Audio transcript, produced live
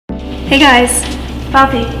Hey guys,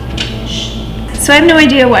 Bobby. So I have no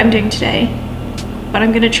idea what I'm doing today, but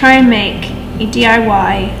I'm gonna try and make a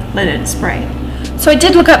DIY linen spray. So I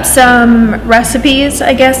did look up some recipes,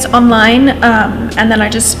 I guess, online, and then I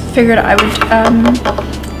just figured I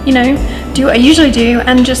would, you know, do what I usually do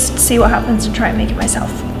and just see what happens and try and make it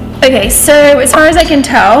myself. Okay, so as far as I can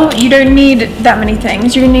tell, you don't need that many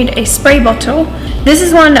things. You're gonna need a spray bottle. This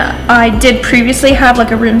is one I did previously have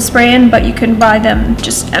like a room spray in, but you can buy them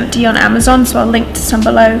just empty on Amazon, so I'll link to some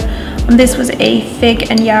below. And this was a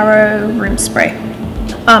fig and yarrow room spray.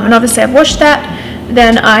 And obviously I've washed that.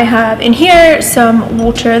 Then I have in here some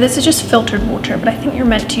water. This is just filtered water, but I think you're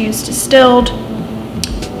meant to use distilled.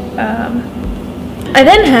 I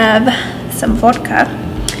then have some vodka.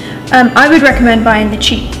 I would recommend buying the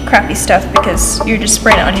cheap, crappy stuff because you're just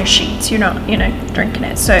spraying it on your sheets. You're not, you know, drinking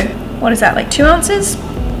it. So what is that, like 2 ounces?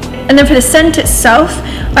 And then for the scent itself,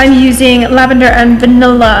 I'm using lavender and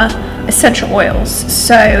vanilla essential oils.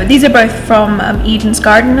 So these are both from Eden's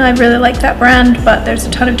Garden. I really like that brand, but there's a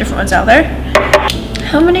ton of different ones out there.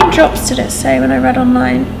 How many drops did it say when I read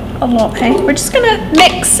online? A lot, hey? We're just gonna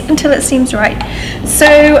mix until it seems right.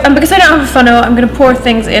 So, because I don't have a funnel, I'm gonna pour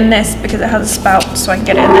things in this because it has a spout so I can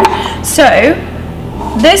get it in there. So,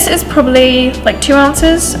 this is probably like 2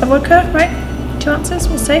 ounces of vodka, right? 2 ounces,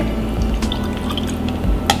 we'll say.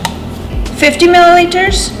 50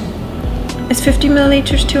 milliliters? Is 50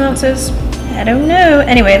 milliliters 2 ounces? I don't know.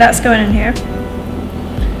 Anyway, that's going in here.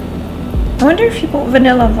 I wonder if you put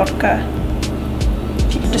vanilla vodka,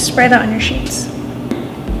 if you could just spray that on your sheets.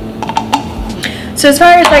 So as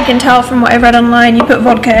far as I can tell from what I read online, you put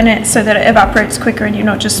vodka in it so that it evaporates quicker and you're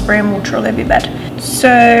not just spraying water all over your bed.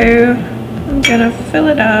 So I'm gonna fill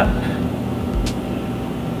it up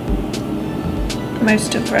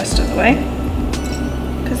most of the rest of the way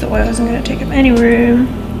because the oil isn't gonna take up any room.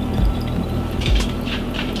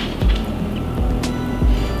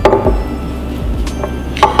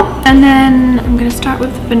 And then I'm gonna start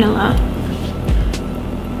with vanilla.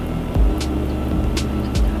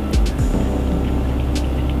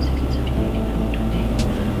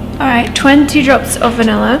 Alright, 20 drops of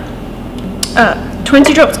vanilla,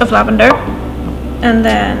 20 drops of lavender, and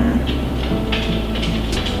then,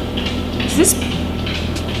 this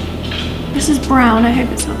is brown. I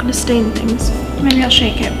hope it's not going to stain things. Maybe I'll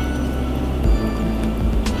shake it.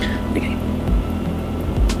 Okay.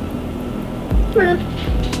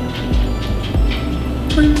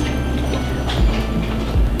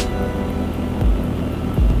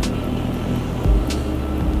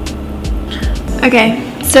 Okay.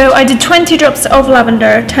 So I did 20 drops of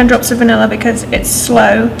lavender, 10 drops of vanilla because it's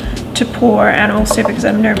slow to pour and also because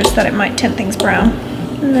I'm nervous that it might tint things brown.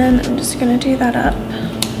 And then I'm just going to do that up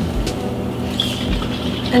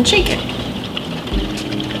and shake it.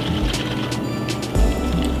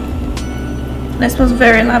 And it smells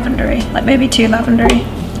very lavendery, like maybe too lavendery.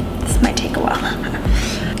 This might take a while.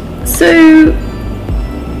 So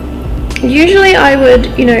usually I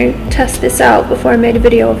would, you know, test this out before I made a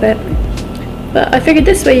video of it. But I figured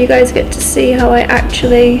this way you guys get to see how I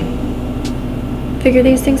actually figure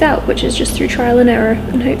these things out, which is just through trial and error,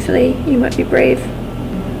 and hopefully you might be brave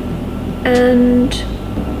and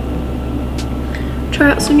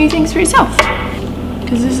try out some new things for yourself,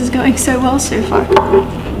 because this is going so well so far.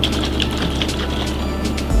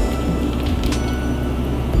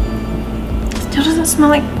 Still doesn't smell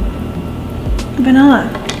like vanilla.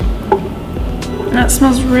 That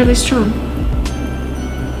smells really strong.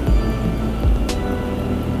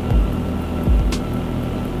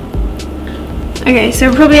 Okay, so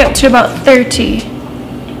we're probably up to about 30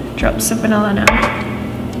 drops of vanilla now,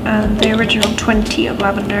 and the original 20 of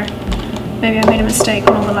lavender. Maybe I made a mistake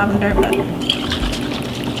on all the lavender, but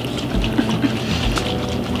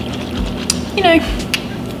you know.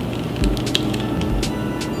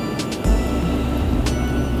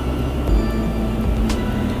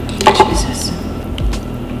 Jesus.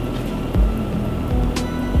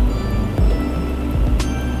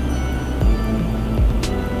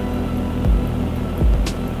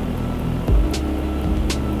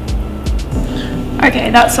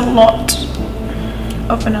 Okay, that's a lot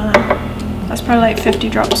of vanilla. That's probably like 50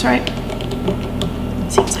 drops, right?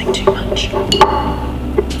 Seems like too much.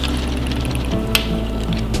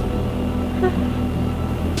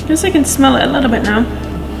 Guess I can smell it a little bit now.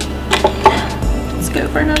 Let's go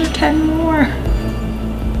for another 10 more.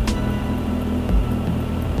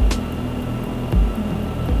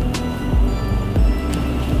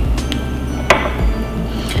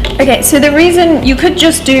 Okay, so the reason you could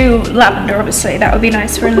just do lavender, obviously, that would be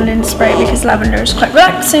nice for a linen spray because lavender is quite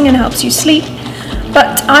relaxing and helps you sleep.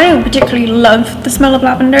 But I don't particularly love the smell of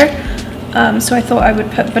lavender. so I thought I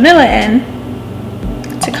would put vanilla in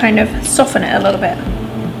to kind of soften it a little bit.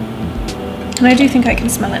 And I do think I can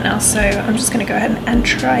smell it now, so I'm just going to go ahead and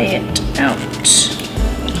try it out.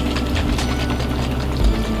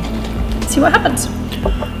 See what happens.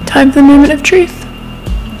 Time for the moment of truth.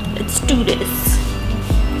 Let's do this.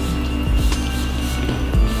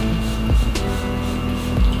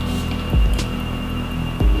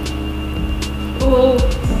 Oh,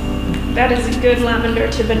 that is a good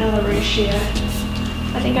lavender to vanilla ratio.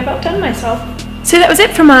 I think I've outdone myself. So that was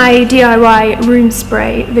it for my DIY room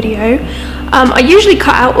spray video. I usually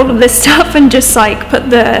cut out all of this stuff and just like put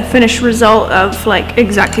the finished result of like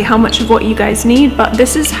exactly how much of what you guys need, but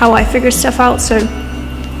this is how I figure stuff out, so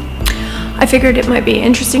I figured it might be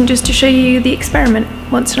interesting just to show you the experiment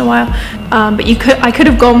once in a while. But I could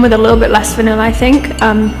have gone with a little bit less vanilla, I think.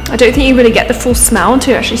 I don't think you really get the full smell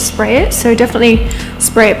until you actually spray it, so definitely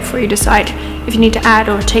spray it before you decide if you need to add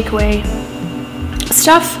or take away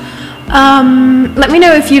stuff. Let me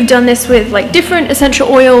know if you've done this with like different essential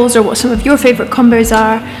oils or what some of your favorite combos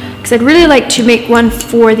are, because I'd really like to make one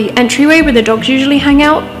for the entryway where the dogs usually hang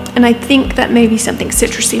out, and I think that maybe something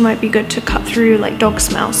citrusy might be good to cut through like dog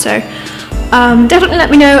smell. So definitely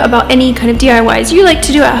let me know about any kind of DIYs you like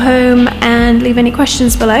to do at home, and leave any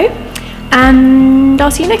questions below, and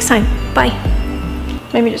I'll see you next time. Bye.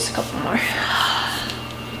 Maybe just a couple more.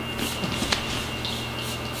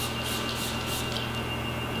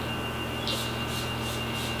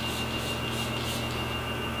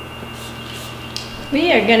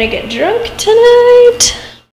 We are gonna get drunk tonight.